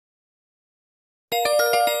Hi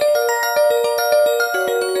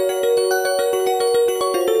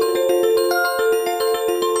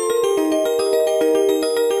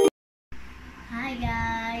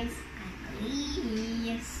guys, I'm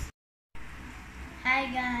Elise.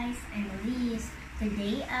 Hi guys, I'm Elise.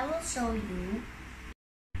 Today I will show you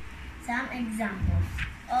some examples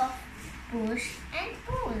of push and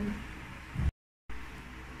pull.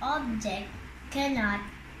 Objects cannot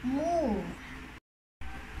move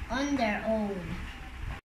on their own.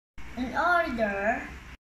 In order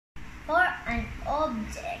for an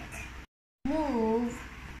object to move,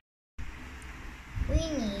 we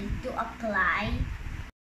need to apply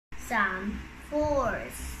some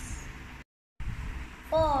force.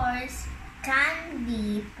 Force can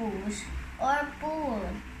be push or pull.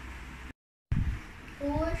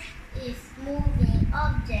 Push is moving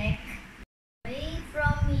object away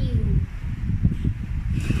from you.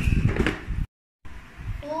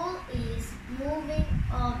 Pull is moving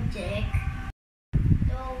object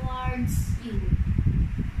towards you.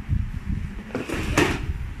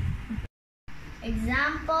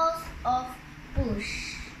 Examples of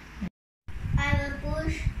push. I will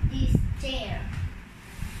push this chair.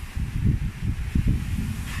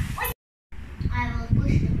 I will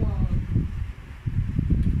push the ball.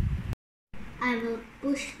 I will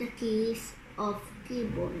push the keys of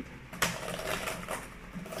keyboard.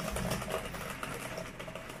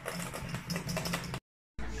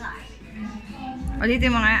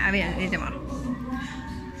 Ulitin mo nga, Abian, ulitin mo.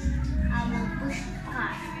 I will push the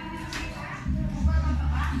car.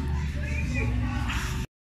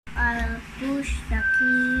 I will push the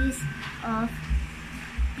keys of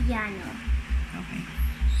piano. Okay.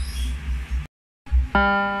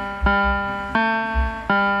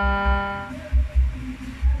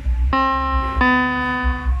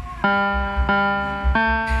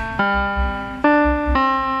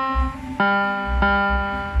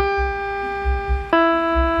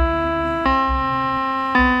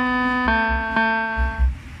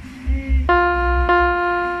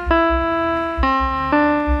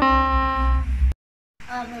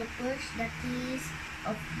 I will push the keys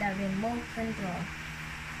of the remote control.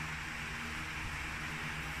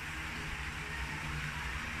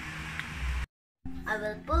 I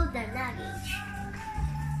will pull the luggage.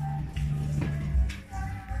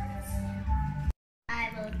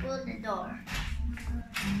 I will pull the door.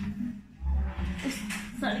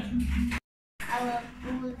 Sorry. I will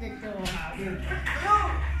pull the door.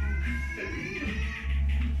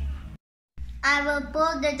 I will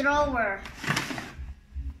pull the drawer.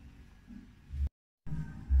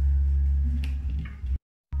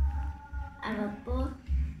 I will pull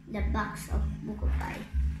the box of Bukupay.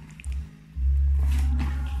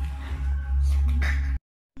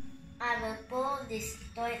 I will pull this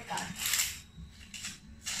toy car.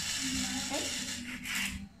 Okay.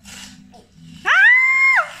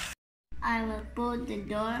 I will pull the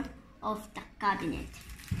door of the cabinet.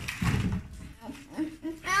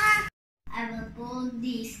 I will pull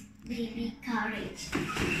this baby carriage.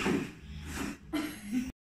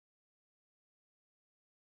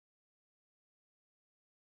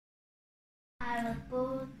 I will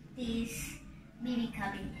pull this baby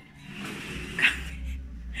cabinet.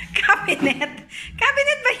 Cabinet?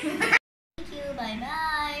 Cabinet ba yun? Thank you, bye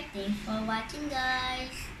bye. Thanks for watching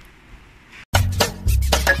guys.